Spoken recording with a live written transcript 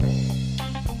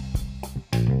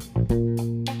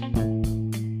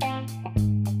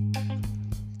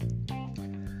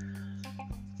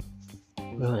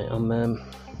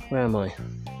where am I?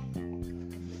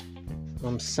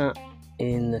 I'm sat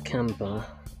in the camper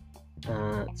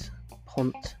at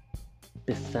Pont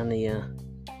Bithania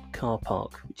car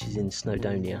park, which is in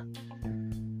Snowdonia.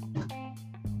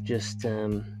 Just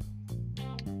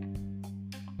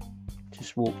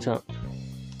walked up.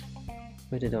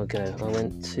 Where did I go? I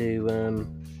went to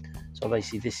so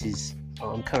basically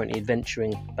I'm currently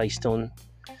adventuring based on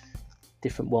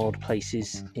different wild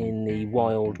places in the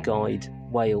Wild Guide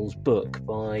Wales book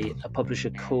by a publisher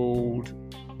called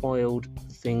Wild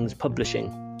Things Publishing.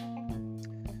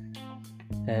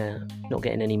 Not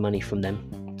getting any money from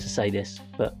them to say this,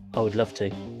 but I would love to,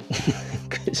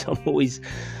 because I'm always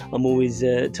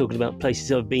talking about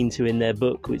places I've been to in their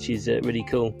book, which is really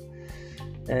cool.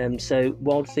 So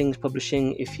Wild Things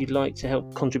Publishing, if you'd like to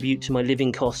help contribute to my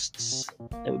living costs,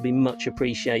 it would be much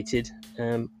appreciated.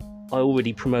 I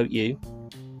already promote you,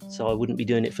 so I wouldn't be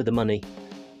doing it for the money.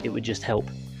 It would just help.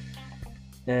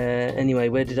 Anyway,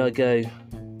 where did I go?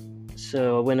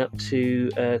 So I went up to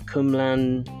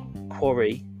Cumlan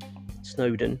Quarry,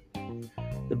 Snowdon.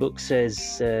 The book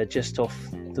says just off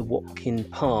the Watkin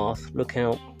Path, look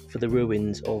out for the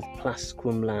ruins of Plas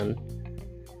Cumlan,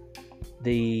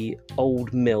 the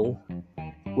old mill,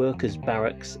 workers'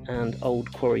 barracks and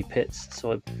old quarry pits.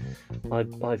 So I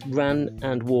ran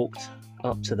and walked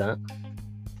up to that,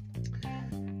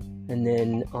 and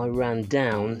then I ran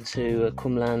down to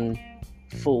Cumlan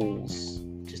Falls,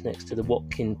 just next to the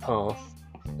Watkin Path,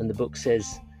 and the book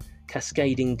says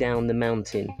cascading down the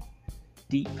mountain,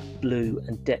 deep blue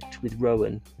and decked with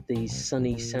rowan, these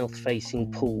sunny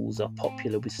south-facing pools are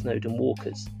popular with Snowdon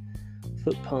walkers.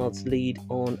 Footpaths lead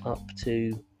on up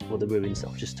to the ruins that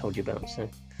I've just told you about. So,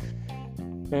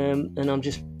 and I'm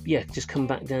just come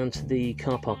back down to the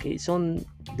car park. It's on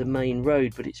the main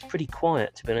road, but it's pretty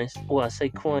quiet, to be honest. Well, I say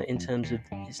quiet in terms of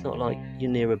it's not like you're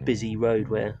near a busy road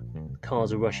where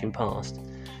cars are rushing past.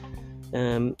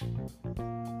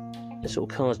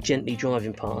 Sort of cars gently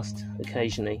driving past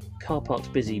occasionally. Car park's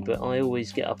busy, but I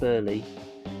always get up early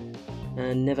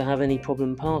and never have any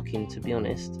problem parking, to be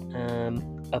honest.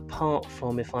 Apart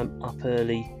from if I'm up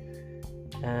early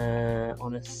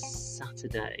on a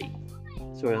Sunday.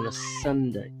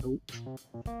 Oh,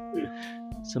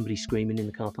 somebody screaming in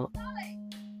the car park.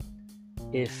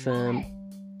 If I'm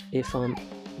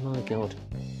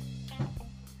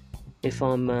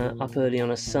up early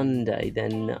on a Sunday,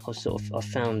 then I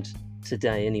found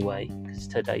today anyway, because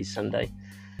today's Sunday,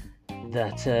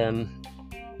 that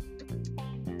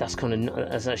that's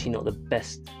actually not the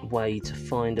best way to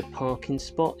find a parking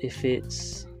spot. If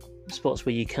it's spots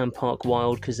where you can park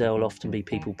wild, because there will often be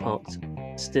people parked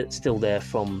still there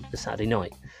from the Saturday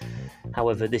night.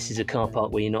 However, this is a car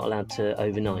park where you're not allowed to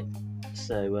overnight,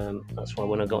 so that's why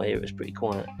when I got here it was pretty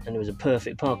quiet, and it was a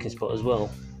perfect parking spot as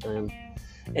well.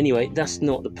 Anyway, that's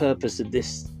not the purpose of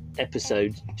this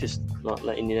episode, just like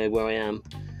letting you know where I am,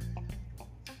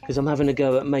 because I'm having a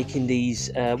go at making these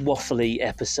waffly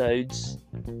episodes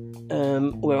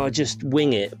where I just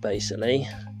wing it, basically.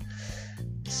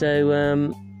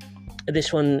 So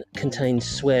this one contains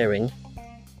swearing,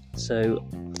 so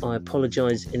I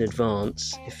apologise in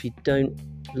advance. If you don't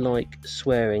like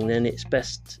swearing, then it's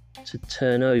best to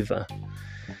turn over.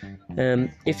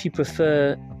 If you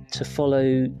prefer to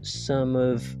follow some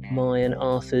of my and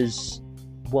Arthur's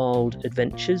wild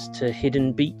adventures to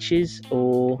hidden beaches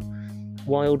or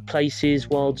wild places,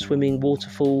 wild swimming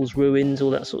waterfalls, ruins, all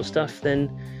that sort of stuff, then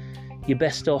you're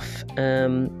best off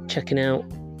checking out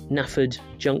Nafford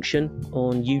Junction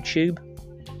on YouTube.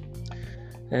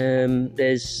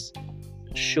 There's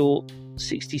short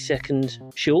 60-second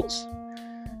shorts,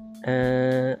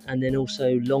 and then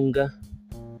also longer,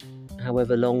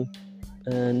 however long,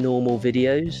 normal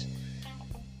videos,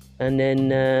 and then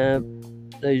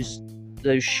those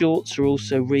shorts are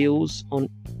also reels on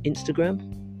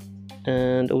Instagram,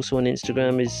 and also on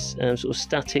Instagram is sort of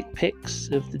static pics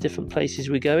of the different places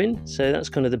we're going. So that's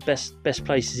kind of the best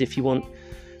places if you want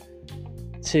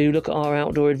to look at our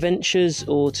outdoor adventures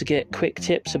or to get quick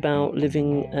tips about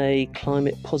living a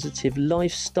climate positive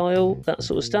lifestyle, that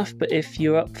sort of stuff. But if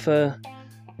you're up for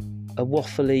a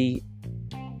waffly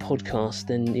podcast,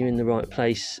 then you're in the right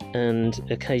place, and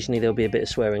occasionally there'll be a bit of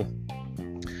swearing.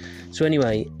 So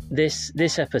anyway,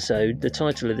 this episode, the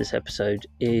title of this episode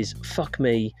is Fuck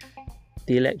Me,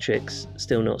 the electric's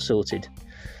still not sorted.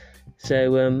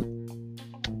 So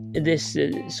this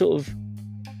sort of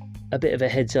a bit of a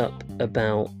heads up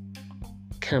about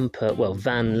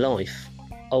van life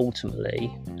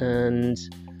ultimately, and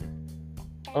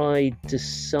I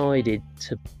decided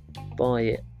to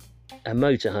buy a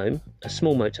motorhome, a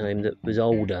small motorhome that was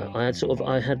older. I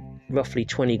had roughly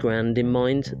 20 grand in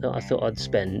mind that I thought I'd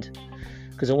spend,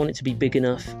 because I want it to be big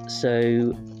enough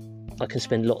so I can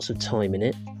spend lots of time in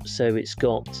it. So it's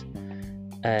got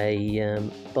a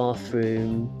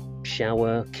bathroom,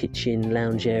 shower, kitchen,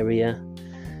 lounge area,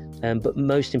 but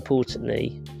most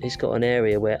importantly, it's got an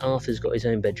area where Arthur's got his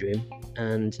own bedroom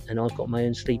and I've got my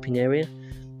own sleeping area.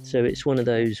 So it's one of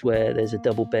those where there's a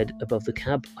double bed above the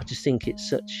cab. I just think it's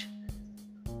such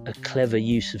a clever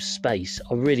use of space.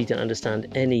 I really don't understand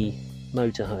any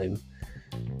motorhome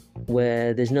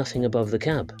where there's nothing above the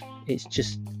cab.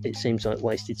 It seems like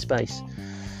wasted space.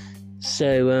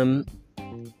 So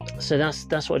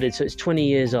that's what I did. So it's 20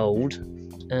 years old,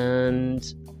 and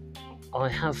I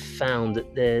have found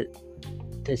that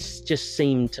there's just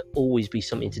seemed to always be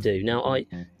something to do. Now,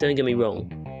 don't get me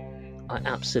wrong, I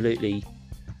absolutely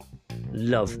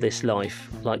love this life.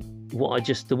 Like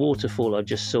the waterfall I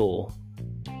just saw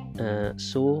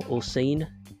or seen,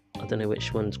 I don't know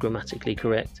which one's grammatically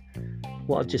correct.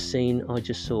 What I've just seen, I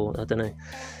just saw, I don't know.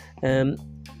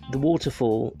 The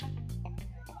waterfall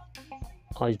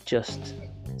I've just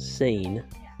seen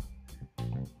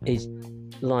is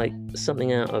like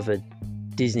something out of a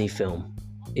Disney film.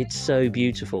 It's so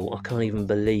beautiful, I can't even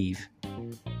believe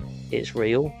it's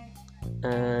real,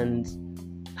 and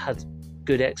had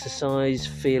good exercise,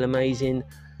 feel amazing.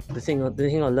 The thing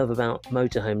I love about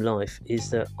motorhome life is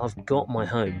that I've got my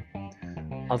home.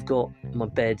 I've got my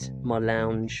bed, my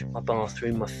lounge, my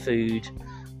bathroom, my food,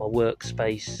 my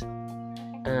workspace,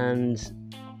 and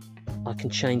I can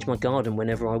change my garden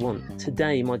whenever I want.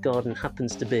 Today my garden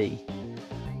happens to be,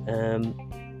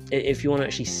 if you want to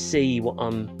actually see what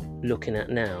I'm looking at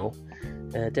now,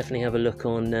 definitely have a look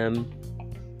on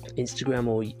Instagram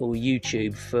or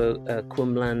YouTube for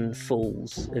Quumlan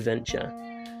Falls Adventure.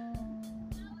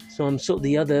 So I'm sort of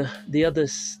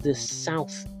the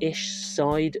south-ish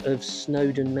side of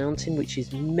Snowdon Mountain, which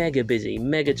is mega busy,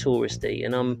 mega touristy,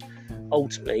 and I'm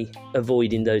ultimately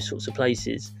avoiding those sorts of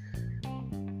places.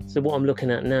 So what I'm looking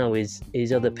at now is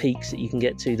other peaks that you can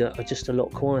get to that are just a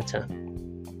lot quieter.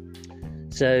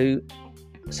 So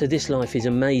this life is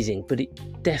amazing, but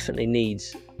it definitely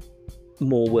needs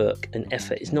more work and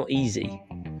effort. It's not easy,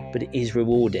 but it is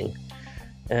rewarding.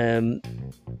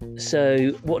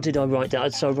 So what did I write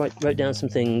down? So I wrote down some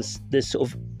things. This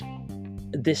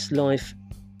life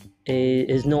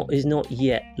is not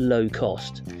yet low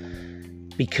cost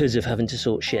because of having to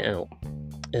sort shit out.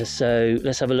 So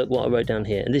let's have a look what I wrote down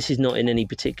here. And this is not in any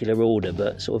particular order,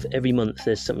 but sort of every month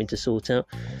there's something to sort out.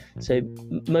 So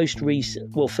most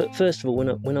recent, well, first of all,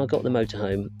 when I got the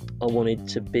motorhome, I wanted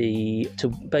to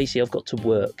basically I've got to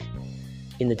work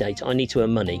in the daytime. I need to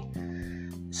earn money.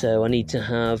 So I need to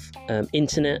have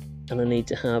internet, and I need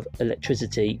to have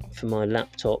electricity for my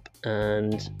laptop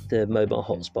and the mobile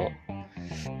hotspot.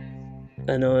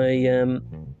 And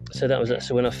so that was that.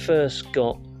 So when I first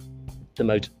got the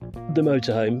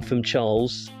motorhome from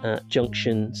Charles at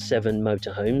Junction 7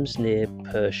 Motorhomes near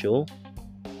Pershaw,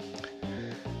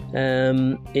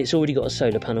 it's already got a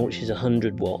solar panel which is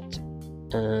 100 watt,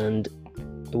 and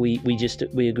we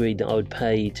agreed that I would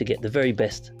pay to get the very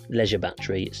best leisure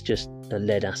battery. It's just a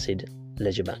lead acid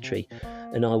leisure battery,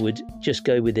 and I would just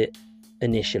go with it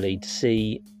initially to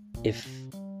see if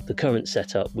the current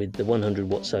setup with the 100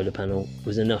 watt solar panel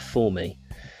was enough for me.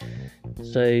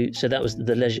 So that was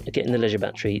getting the leisure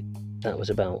battery. That was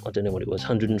about, I don't know what it was,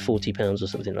 £140 or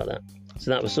something like that. So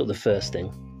that was sort of the first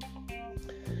thing.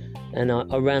 And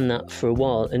I ran that for a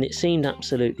while, and it seemed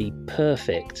absolutely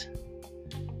perfect.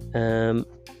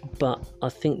 But I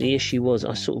think the issue was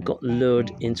I sort of got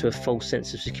lured into a false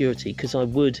sense of security, because I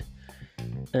would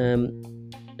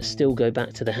still go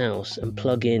back to the house and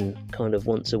plug in kind of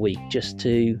once a week just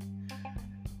to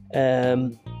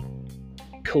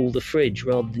cool the fridge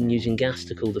rather than using gas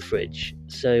to cool the fridge.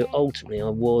 So ultimately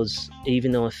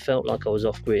even though I felt like I was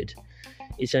off-grid,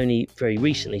 it's only very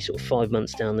recently, sort of 5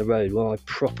 months down the road, where I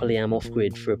properly am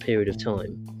off-grid for a period of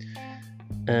time,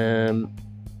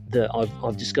 that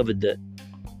I've discovered that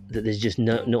there's just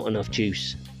not enough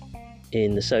juice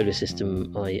in the solar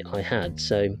system I had.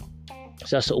 So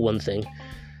that's sort of one thing.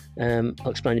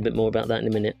 I'll explain a bit more about that in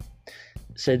a minute.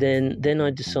 So then I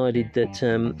decided that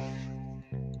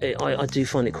I do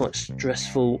find it quite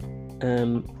stressful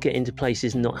getting to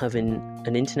places and not having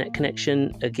an internet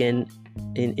connection. Again,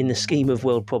 in the scheme of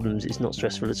world problems, it's not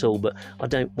stressful at all, but I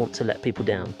don't want to let people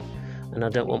down, and I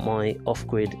don't want my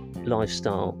off-grid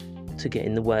lifestyle to get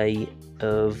in the way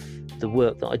of the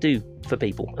work that I do for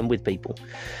people and with people.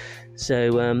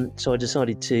 So I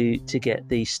decided to get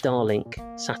the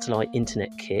Starlink satellite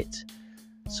internet kit.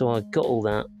 So I got all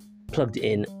that, plugged it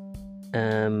in,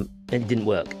 and it didn't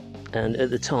work. And at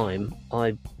the time,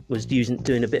 I was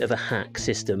doing a bit of a hack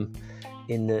system,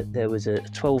 in that there was a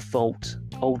 12-volt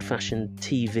old-fashioned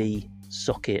TV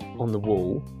socket on the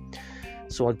wall.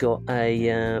 So I got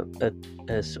a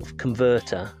sort of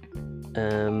converter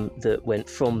that went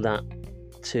from that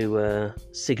to a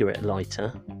cigarette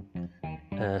lighter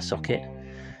socket,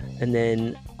 and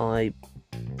then I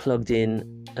plugged in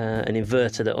an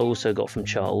inverter that I also got from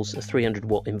Charles, a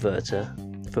 300-watt inverter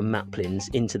from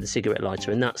Maplins, into the cigarette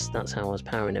lighter, and that's how I was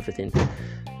powering everything.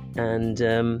 And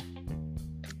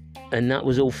that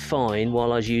was all fine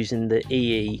while I was using the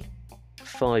EE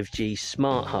 5G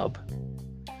Smart Hub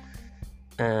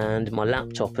and my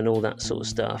laptop and all that sort of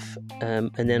stuff.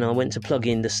 And then I went to plug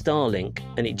in the Starlink,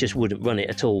 and it just wouldn't run it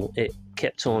at all. It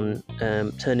kept on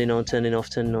turning on, turning off,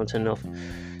 turning on, turning off.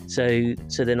 So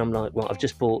then I'm like, well, I've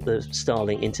just bought the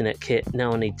Starlink internet kit.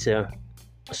 Now I need to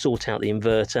sort out the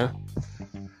inverter.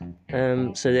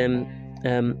 So then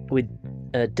with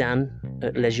Dan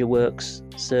at Leisure Works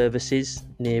Services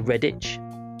near Redditch.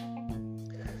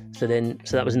 So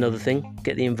that was another thing.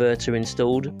 Get the inverter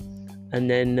installed, and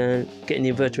then getting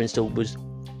the inverter installed was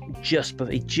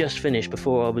he just finished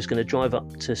before I was going to drive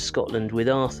up to Scotland with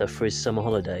Arthur for his summer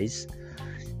holidays,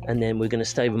 and then we're going to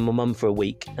stay with my mum for a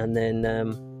week, and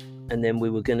then we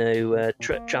were going to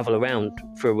travel around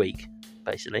for a week,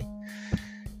 basically.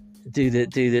 Do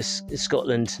this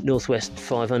Scotland Northwest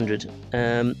 500,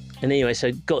 and anyway,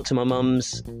 so got to my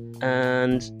mum's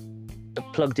and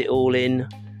plugged it all in,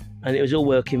 and it was all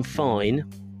working fine.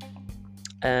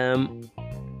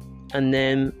 And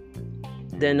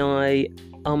then I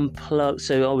unplugged,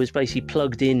 so I was basically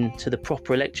plugged in to the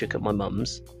proper electric at my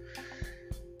mum's,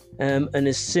 and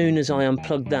as soon as I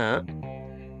unplugged that,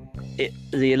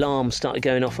 the alarm started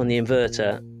going off on the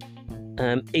inverter.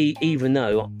 Even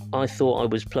though I thought I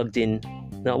was plugged in,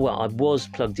 I was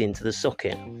plugged into the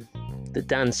socket that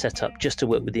Dan set up just to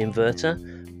work with the inverter.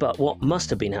 But what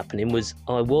must have been happening was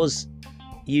I was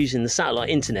using the satellite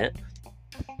internet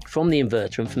from the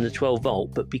inverter and from the 12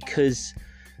 volt, but because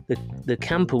the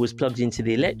camper was plugged into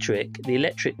the electric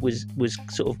was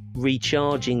sort of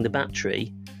recharging the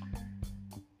battery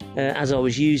as I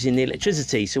was using the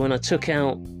electricity. So when I took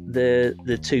out the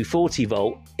 240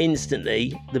 volt,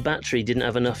 instantly the battery didn't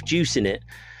have enough juice in it.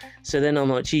 So then I'm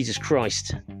like, Jesus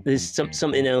Christ, there's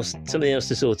something else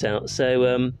to sort out.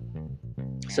 So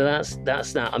that's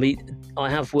that. I mean, I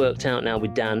have worked out now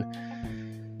with Dan,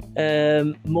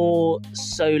 more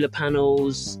solar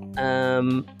panels.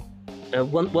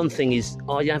 One thing is,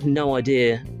 I have no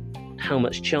idea how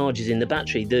much charge is in the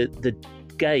battery. The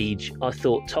gauge, I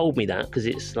thought, told me that, because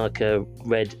it's like a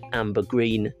red, amber,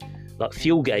 green, like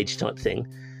fuel gauge type thing.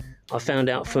 I found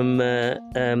out from a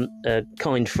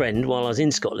kind friend while I was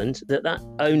in Scotland that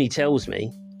only tells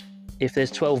me if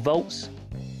there's 12 volts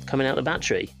coming out the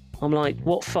battery. I'm like,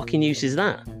 what fucking use is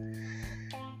that?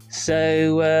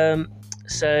 So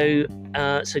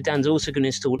Dan's also going to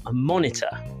install a monitor.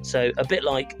 So a bit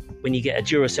like when you get a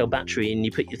Duracell battery and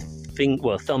you put your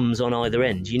thumbs on either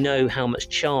end, you know how much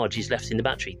charge is left in the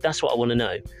battery. That's what I want to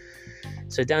know.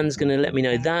 So Dan's going to let me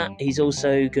know that. He's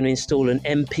also going to install an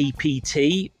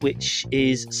MPPT, which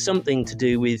is something to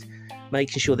do with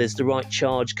making sure there's the right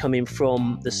charge coming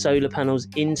from the solar panels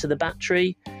into the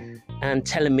battery and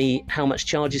telling me how much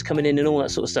charge is coming in and all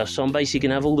that sort of stuff. So I'm basically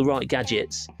going to have all the right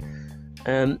gadgets.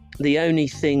 The only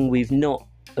thing we've not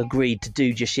agreed to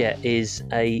do just yet is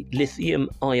a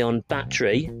lithium-ion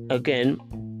battery. Again,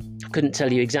 I couldn't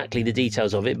tell you exactly the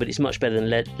details of it, but it's much better than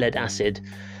lead acid.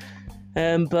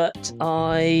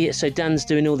 So Dan's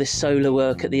doing all this solar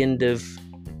work at the end of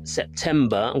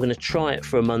September. I'm going to try it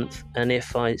for a month, and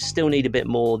if I still need a bit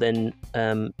more, then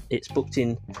it's booked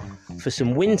in for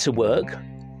some winter work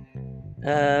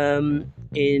at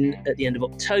the end of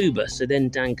October. So then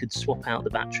Dan could swap out the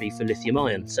battery for lithium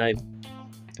ion. So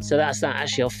that's that.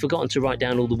 Actually, I've forgotten to write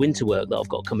down all the winter work that I've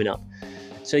got coming up.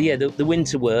 So yeah, the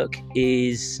winter work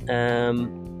is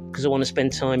because I want to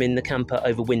spend time in the camper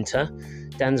over winter.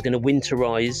 Dan's going to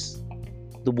winterize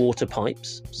the water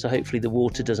pipes, so hopefully the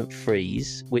water doesn't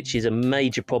freeze, which is a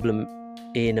major problem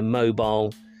in a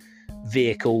mobile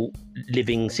vehicle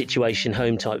living situation,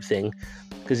 home type thing,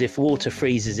 because if water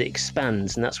freezes, it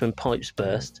expands, and that's when pipes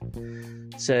burst.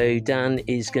 So Dan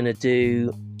is going to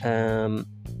do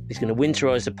he's going to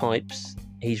winterize the pipes.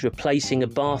 He's replacing the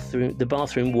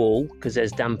bathroom wall because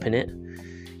there's damp in it.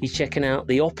 He's checking out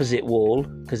the opposite wall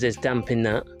because there's damp in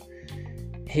that.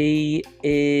 He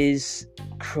is,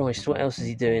 Christ, what else is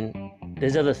he doing?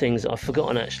 There's other things that I've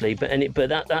forgotten actually, but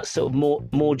that's sort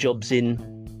of more jobs in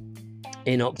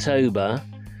October,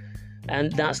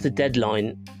 and that's the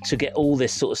deadline to get all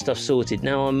this sort of stuff sorted.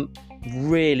 Now I'm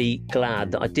really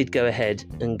glad that I did go ahead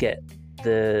and get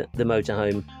the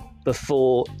motorhome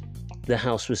before the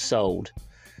house was sold,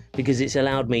 because it's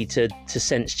allowed me to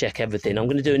sense check everything. I'm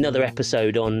going to do another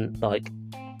episode on like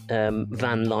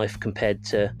van life compared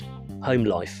to home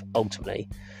life ultimately,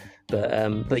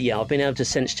 but yeah, I've been able to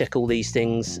sense check all these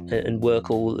things and work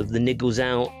all of the niggles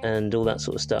out and all that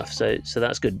sort of stuff, so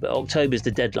that's good. But October's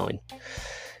the deadline,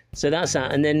 so that's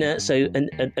that. And then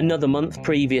another month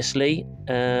previously,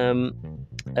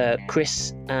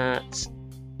 Chris at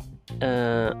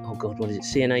what is it,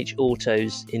 CNH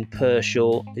Autos in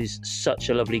Pershore, who's such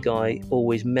a lovely guy,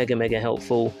 always mega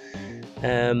helpful.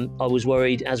 I was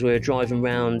worried as we were driving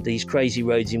around these crazy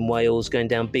roads in Wales, going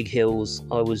down big hills.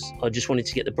 I just wanted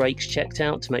to get the brakes checked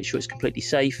out to make sure it's completely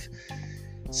safe.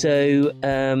 So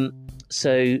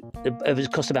it was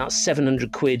cost about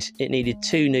 700 quid. It needed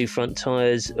 2 new front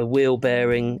tyres, a wheel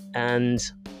bearing, and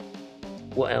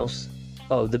what else?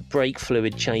 Oh, the brake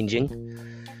fluid changing.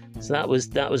 So that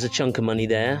was a chunk of money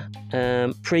there.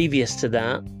 Previous to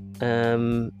that,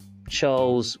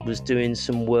 Charles was doing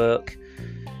some work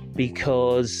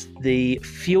because the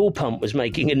fuel pump was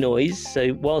making a noise.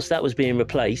 So whilst that was being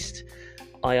replaced,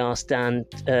 I asked Charles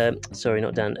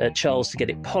to get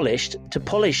it polished. To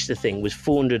polish the thing was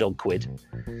 400 odd quid.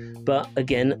 But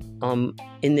again, I'm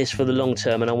in this for the long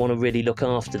term, and I want to really look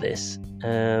after this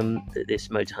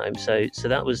motorhome. So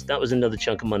that was another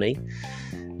chunk of money.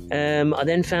 I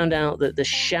then found out that the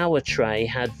shower tray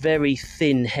had very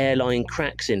thin hairline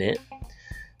cracks in it.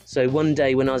 So one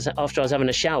day after I was having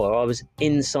a shower, I was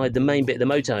inside the main bit of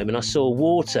the motorhome, and I saw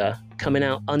water coming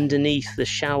out underneath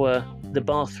the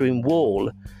bathroom wall.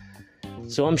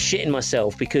 So I'm shitting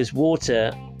myself because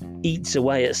water eats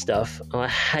away at stuff. I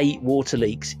hate water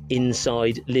leaks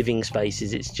inside living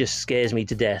spaces. It just scares me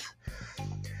to death.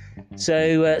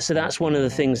 So that's one of the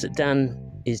things that Dan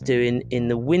is doing in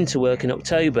the winter work in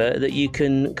October, that you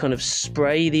can kind of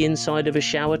spray the inside of a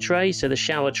shower tray, so the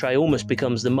shower tray almost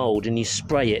becomes the mould, and you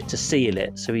spray it to seal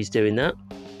it. So he's doing that.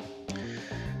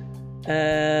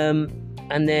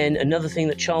 And then another thing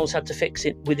that Charles had to fix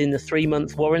it within the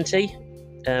 3-month warranty,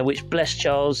 which, bless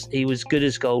Charles, he was good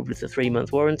as gold with the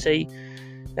 3-month warranty.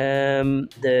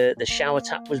 The shower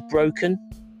tap was broken,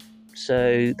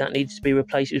 so that needs to be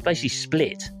replaced. It was basically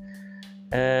split.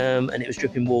 And it was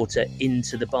dripping water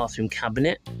into the bathroom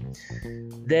cabinet.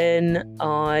 Then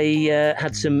I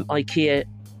had some IKEA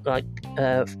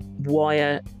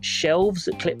wire shelves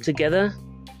that clipped together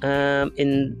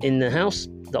in the house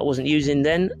that I wasn't using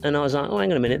then, and I was like, oh,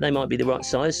 hang on a minute, they might be the right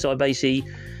size. So I basically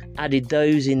added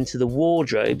those into the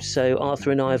wardrobe, so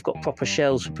Arthur and I have got proper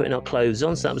shelves for putting our clothes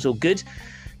on, so that was all good.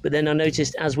 But then I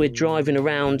noticed as we're driving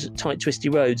around tight twisty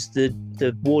roads, the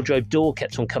wardrobe door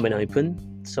kept on coming open.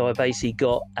 So I basically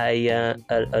got a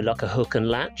hook and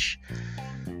latch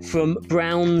from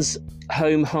Brown's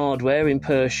Home Hardware in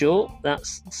Pershore. That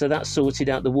sorted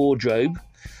out the wardrobe.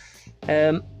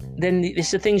 Then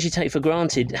it's the things you take for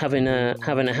granted having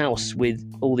a house with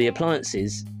all the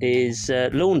appliances is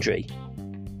laundry.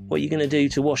 What are you going to do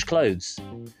to wash clothes?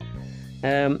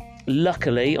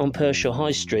 Luckily, on Pershore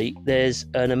High Street, there's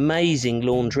an amazing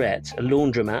laundrette, a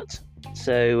laundromat.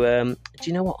 So, do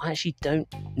you know what? I actually don't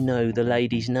know the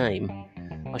lady's name.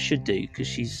 I should do, because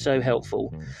she's so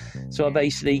helpful. So I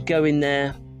basically go in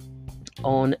there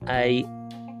on a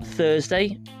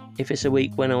Thursday, if it's a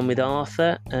week when I'm with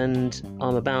Arthur, and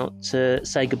I'm about to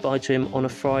say goodbye to him on a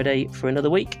Friday for another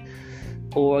week.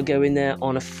 Or I go in there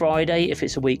on a Friday, if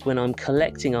it's a week when I'm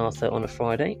collecting Arthur on a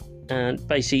Friday, and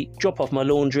basically drop off my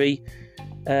laundry,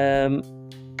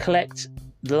 collect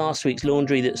the last week's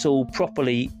laundry that's all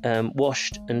properly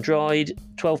washed and dried.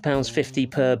 £12.50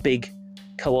 per big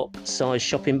co-op size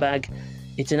shopping bag.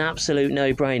 It's an absolute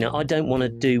no-brainer. I don't want to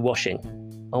do washing.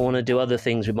 I want to do other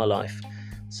things with my life.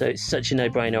 So it's such a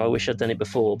no-brainer. I wish I'd done it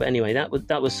before. But anyway, that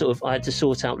was sort of, I had to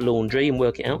sort out laundry and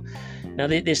work it out. Now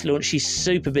this launch, she's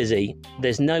super busy.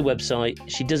 There's no website.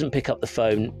 She doesn't pick up the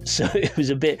phone. So it was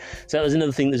that was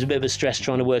another thing that was a bit of a stress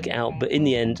trying to work it out. But in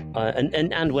the end,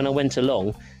 and when I went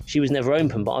along, she was never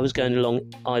open, but I was going along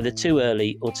either too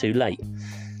early or too late.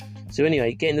 So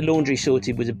anyway, getting the laundry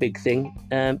sorted was a big thing.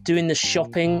 Doing the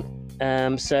shopping,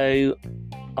 so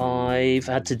I've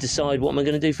had to decide what am I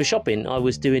going to do for shopping. I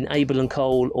was doing Abel &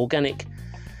 Cole organic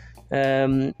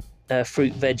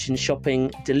fruit, veg and shopping,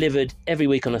 delivered every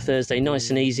week on a Thursday, nice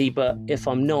and easy. But if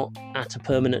I'm not at a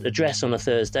permanent address on a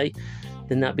Thursday,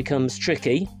 then that becomes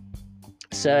tricky.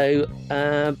 So,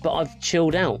 but I've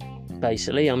chilled out,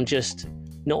 basically. I'm just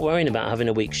not worrying about having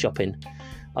a week's shopping.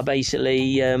 I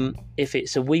basically, if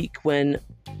it's a week when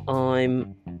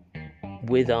I'm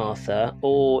with Arthur,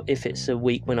 or if it's a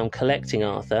week when I'm collecting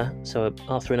Arthur, so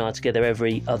Arthur and I are together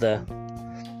every other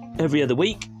every other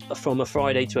week from a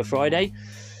Friday to a Friday.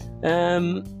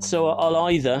 So I'll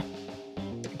either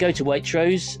go to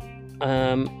Waitrose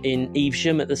in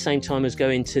Evesham at the same time as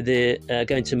going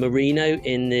to Marino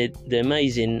in the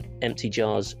amazing Empty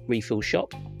Jars refill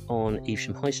shop on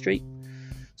Evesham High Street.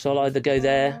 So I'll either go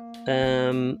there,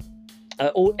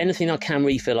 or anything I can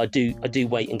refill I do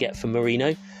wait and get from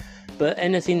Marino. But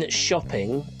anything that's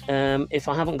shopping, if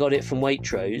I haven't got it from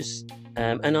Waitrose,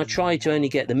 and I try to only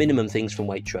get the minimum things from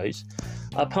Waitrose,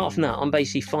 apart from that, I'm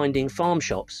basically finding farm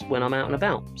shops when I'm out and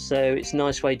about. So it's a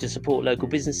nice way to support local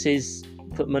businesses,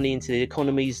 put money into the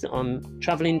economies that I'm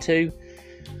travelling to.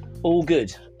 All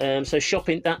good. So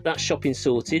shopping, that's shopping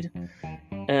sorted.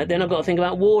 Then I've got to think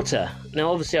about water.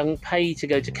 Now, obviously, I can pay to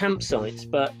go to campsites,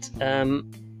 but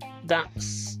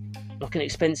that's like an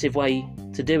expensive way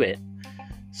to do it.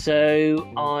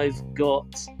 So I've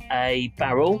got a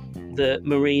barrel that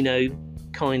Marino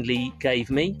kindly gave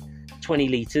me, 20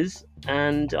 litres,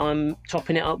 and I'm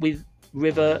topping it up with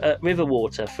river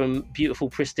water from beautiful,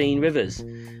 pristine rivers.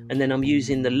 And then I'm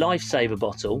using the Lifesaver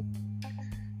bottle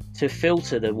to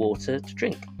filter the water to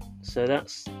drink. So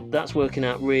that's working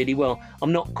out really well.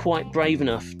 I'm not quite brave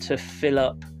enough to fill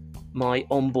up my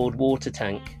onboard water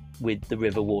tank with the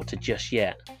river water just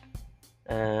yet.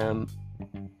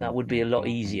 That would be a lot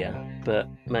easier, but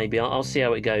maybe I'll see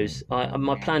how it goes.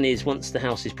 My plan is, once the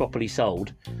house is properly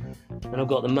sold and I've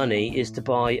got the money, is to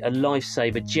buy a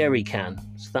Lifesaver jerry can.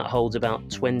 So that holds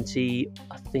about 20,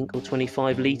 I think, or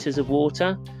 25 litres of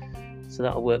water. So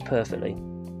that'll work perfectly.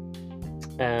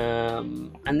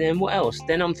 And then what else?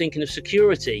 Then I'm thinking of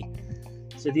security.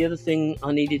 So the other thing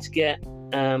I needed to get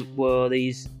were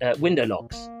these window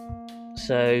locks.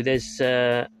 So there's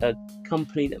a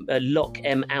company, Lock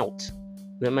M Out,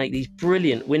 that make these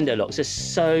brilliant window locks. They're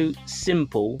so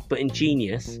simple but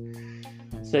ingenious.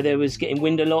 So there was getting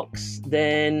window locks.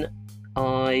 Then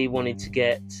I wanted to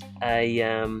get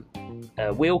a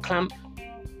wheel clamp.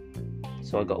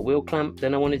 So I got a wheel clamp.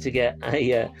 Then I wanted to get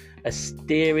a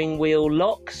steering wheel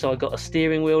lock. So I got a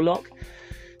steering wheel lock.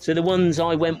 So the ones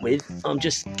I went with, I'm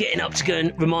just getting up to go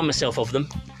and remind myself of them.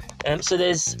 So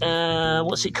there's,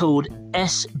 what's it called?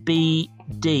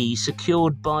 SBD,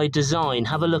 Secured by Design.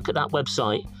 Have a look at that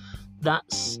website.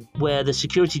 That's where the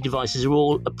security devices are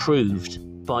all approved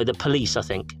by the police, I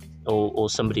think, or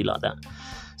somebody like that.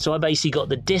 So I basically got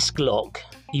the disc lock.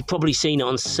 You've probably seen it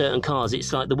on certain cars.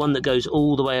 It's like the one that goes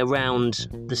all the way around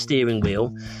the steering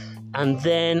wheel. And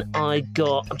then I'm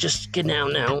just getting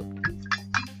out now.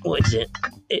 What is it?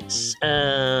 It's,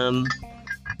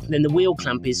 then the wheel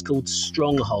clamp is called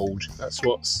Stronghold. That's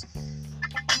what's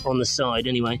on the side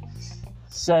anyway.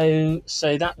 So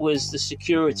that was the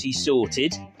security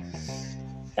sorted.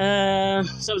 So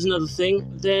that was another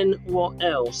thing. Then what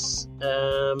else?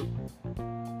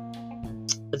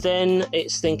 Then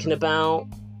it's thinking about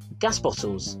gas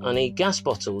bottles. I need gas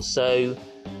bottles. So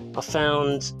I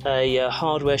found a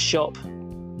hardware shop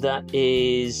that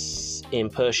is in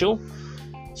Pershall.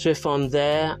 So if I'm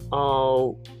there,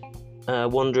 I'll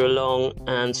wander along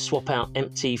and swap out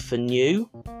empty for new.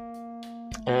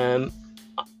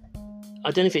 I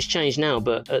don't know if it's changed now,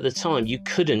 but at the time you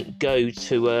couldn't go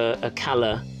to a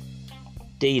Cala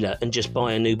dealer and just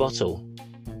buy a new bottle.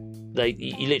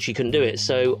 You literally couldn't do it.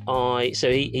 So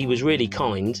he was really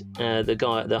kind, the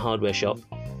guy at the hardware shop,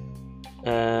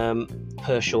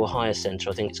 Pershall Hire Centre,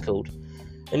 I think it's called,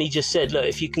 and he just said, look,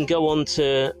 if you can go on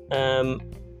to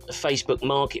Facebook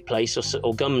Marketplace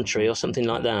or Gumtree or something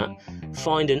like that,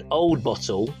 find an old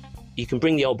bottle, you can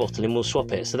bring the old bottle in, we'll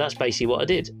swap it. So that's basically what I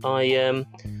did.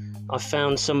 I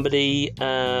found somebody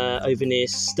over near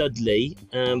Studley,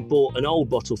 bought an old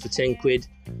bottle for 10 quid,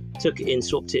 took it in,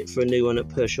 swapped it for a new one at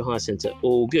Pershall Hire Centre.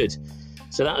 All good.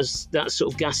 So that's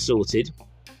sort of gas sorted.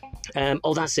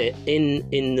 That's it.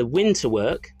 In the winter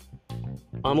work,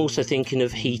 I'm also thinking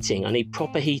of heating. I need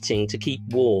proper heating to keep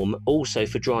warm, also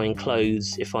for drying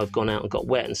clothes if I've gone out and got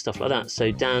wet and stuff like that.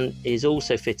 So Dan is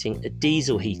also fitting a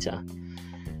diesel heater,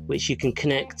 which you can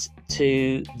connect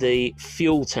to the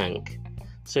fuel tank.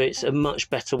 So it's a much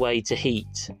better way to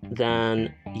heat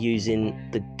than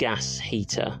using the gas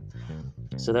heater.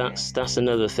 So that's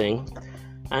another thing.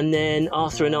 And then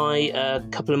Arthur and I, a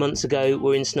couple of months ago,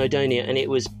 were in Snowdonia and it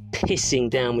was pissing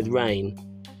down with rain.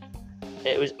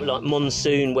 It was like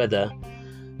monsoon weather.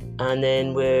 And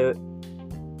then we're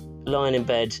lying in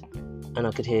bed and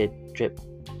I could hear drip,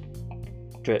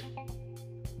 drip,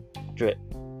 drip.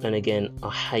 And again,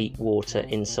 I hate water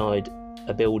inside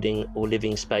a building or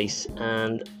living space.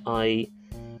 And I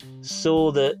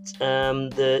saw that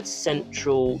the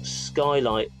central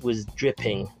skylight was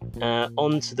dripping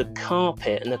onto the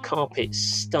carpet, and the carpet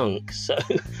stunk. So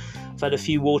I've had a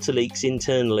few water leaks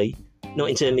internally, not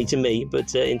internally to me,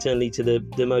 but internally to the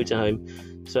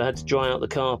motorhome. So I had to dry out the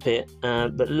carpet.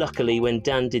 But luckily, when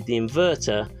Dan did the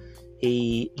inverter,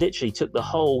 he literally took the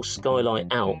whole skylight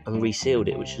out and resealed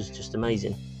it, which was just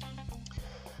amazing.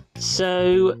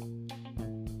 So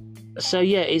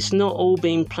yeah, it's not all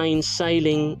been plain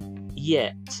sailing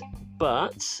yet,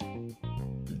 but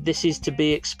this is to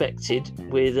be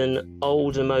expected with an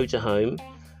older motorhome.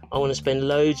 I want to spend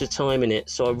loads of time in it,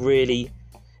 so I really...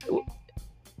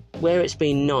 Where it's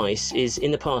been nice is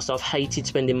in the past I've hated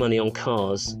spending money on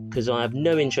cars because I have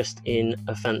no interest in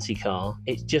a fancy car.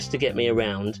 It's just to get me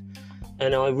around,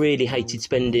 and I really hated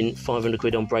spending 500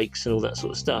 quid on brakes and all that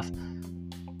sort of stuff.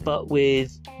 But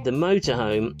with the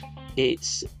motorhome,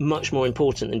 it's much more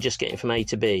important than just getting from A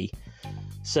to B.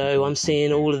 So I'm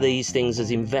seeing all of these things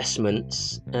as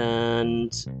investments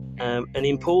and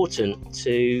important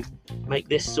to make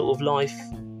this sort of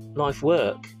life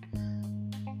work.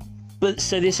 But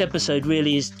so this episode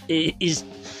really is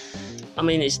I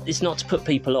mean, it's not to put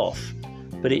people off,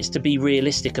 but it's to be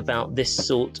realistic about this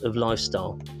sort of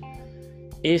lifestyle.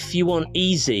 If you want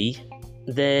easy,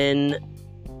 then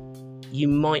you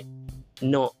might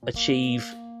not achieve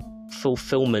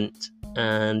fulfillment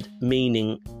and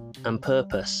meaning and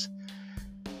purpose.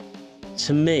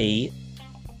 To me,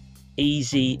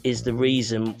 easy is the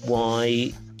reason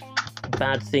why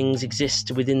bad things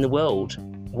exist within the world,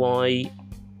 why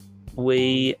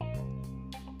we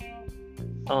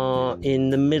are in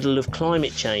the middle of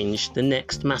climate change, the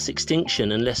next mass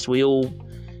extinction, unless we all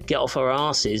get off our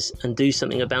asses and do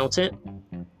something about it.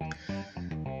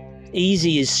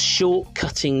 Easy is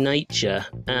shortcutting nature,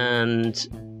 and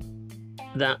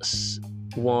that's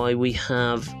why we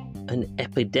have an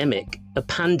epidemic, a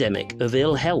pandemic of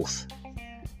ill health.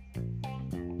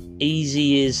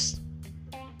 Easy is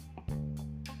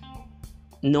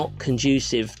not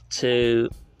conducive to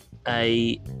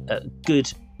a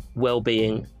good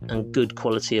well-being and good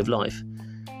quality of life.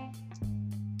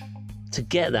 To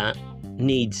get that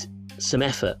needs some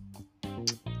effort,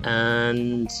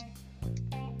 and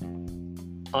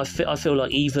I feel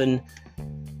like even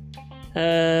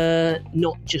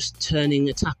not just turning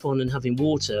a tap on and having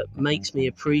water makes me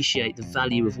appreciate the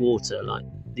value of water. Like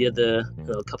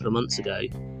a couple of months ago,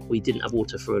 we didn't have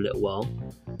water for a little while,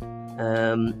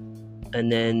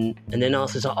 and then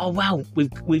Arthur's like, "Oh wow,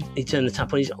 he turned the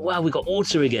tap on. He's like, wow, we got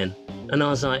water again." And I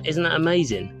was like, "Isn't that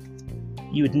amazing?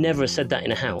 You would never have said that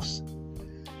in a house."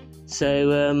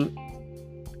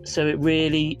 So it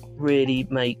really, really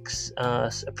makes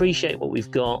us appreciate what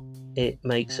we've got. It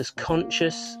makes us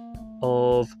conscious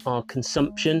of our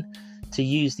consumption to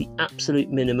use the absolute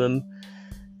minimum.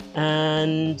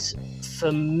 And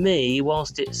for me,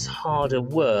 whilst it's harder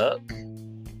work,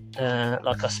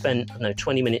 like I spent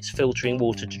 20 minutes filtering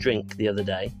water to drink the other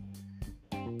day,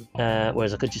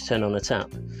 whereas I could just turn on a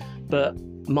tap. But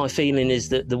my feeling is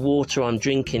that the water I'm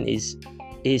drinking is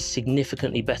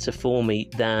significantly better for me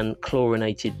than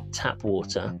chlorinated tap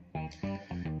water.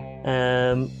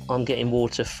 I'm getting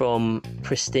water from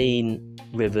pristine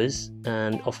rivers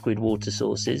and off-grid water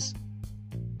sources,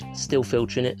 still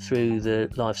filtering it through the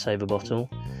Lifesaver bottle,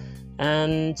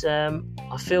 and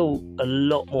I feel a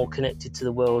lot more connected to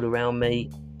the world around me.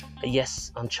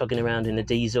 Yes, I'm chugging around in a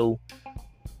diesel,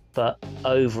 but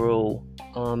overall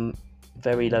I'm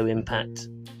very low impact.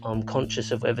 I'm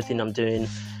conscious of everything I'm doing,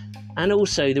 and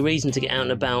also the reason to get out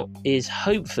and about is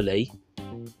hopefully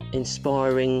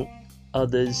inspiring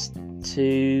others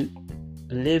to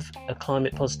live a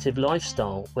climate positive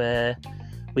lifestyle where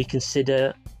we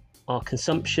consider our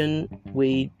consumption,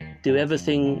 we do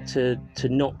everything to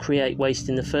not create waste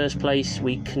in the first place,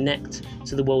 we connect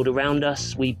to the world around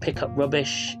us, we pick up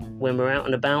rubbish when we're out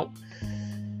and about,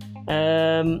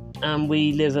 and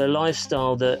we live a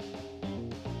lifestyle that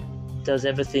does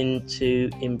everything to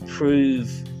improve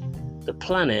the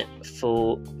planet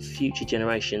for future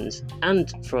generations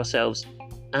and for ourselves.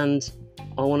 And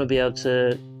I want to be able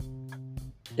to,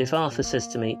 if Arthur says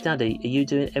to me, "Daddy, are you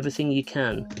doing everything you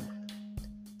can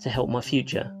to help my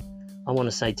future?" I want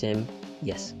to say to him,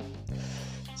 yes.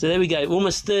 So there we go,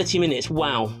 almost 30 minutes,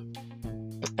 wow.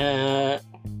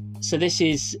 So this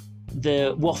is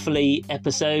the waffly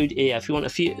episode. Yeah, if you want a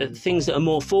few things that are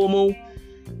more formal,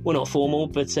 well, not formal,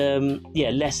 but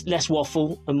less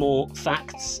waffle and more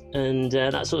facts and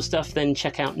that sort of stuff, then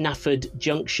check out Nafford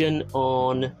Junction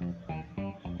on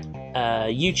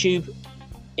YouTube,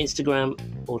 Instagram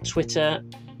or Twitter.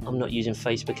 I'm not using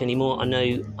Facebook anymore. I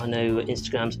know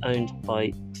Instagram's owned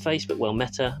by Facebook, well,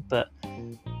 Meta, but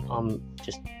I'm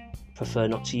just prefer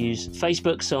not to use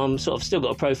Facebook, so I'm sort of still got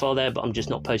a profile there, but I'm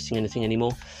just not posting anything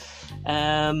anymore.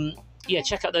 yeah,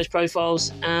 check out those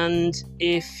profiles, and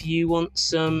if you want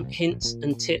some hints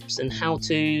and tips and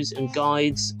how-tos and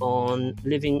guides on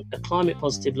living a climate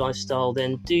positive lifestyle,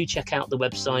 then do check out the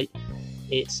website.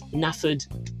 It's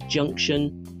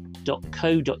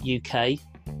naffordjunction.co.uk,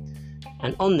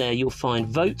 and on there you'll find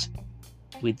Vote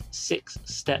with 6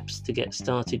 steps to get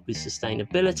started with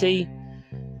sustainability,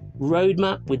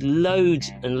 roadmap with loads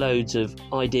and loads of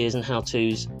ideas and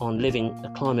how-tos on living a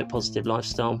climate positive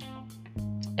lifestyle,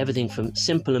 everything from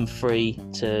simple and free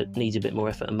to needs a bit more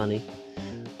effort and money,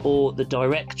 or the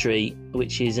directory,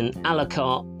 which is an a la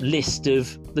carte list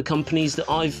of the companies that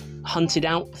I've hunted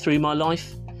out through my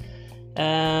life,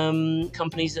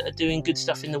 companies that are doing good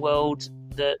stuff in the world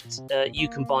that you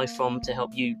can buy from to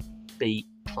help you be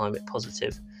climate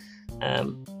positive.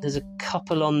 There's a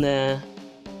couple on there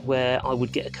where I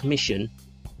would get a commission,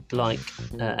 like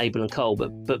Abel and Cole,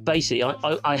 but basically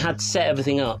I had set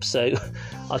everything up so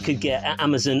I could get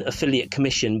Amazon affiliate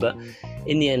commission, but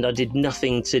in the end I did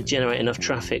nothing to generate enough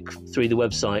traffic through the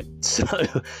website.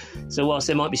 So whilst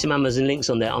there might be some Amazon links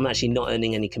on there, I'm actually not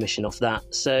earning any commission off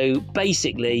that. So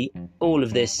basically all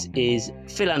of this is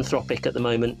philanthropic at the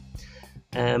moment.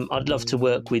 I'd love to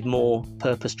work with more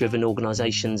purpose-driven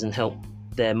organisations and help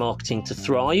their marketing to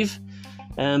thrive.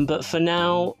 But for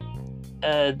now,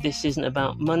 this isn't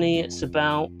about money. It's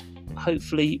about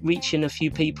hopefully reaching a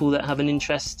few people that have an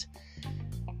interest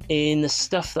in the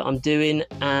stuff that I'm doing.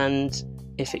 And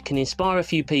if it can inspire a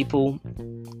few people,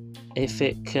 if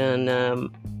it can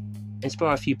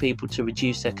inspire a few people to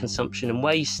reduce their consumption and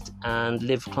waste and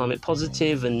live climate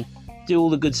positive and do all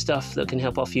the good stuff that can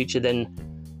help our future, then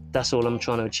that's all I'm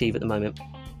trying to achieve at the moment.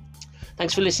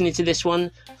 Thanks for listening to this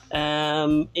one.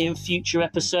 In future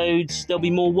episodes there'll be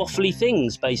more waffly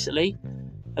things, basically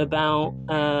about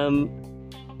I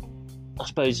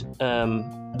suppose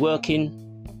working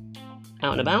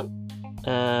out and about,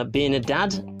 being a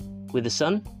dad with a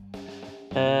son,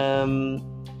 and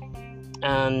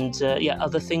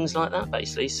other things like that,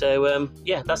 basically. So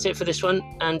that's it for this one,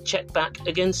 and check back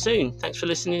again soon. Thanks for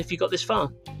listening if you got this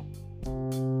far.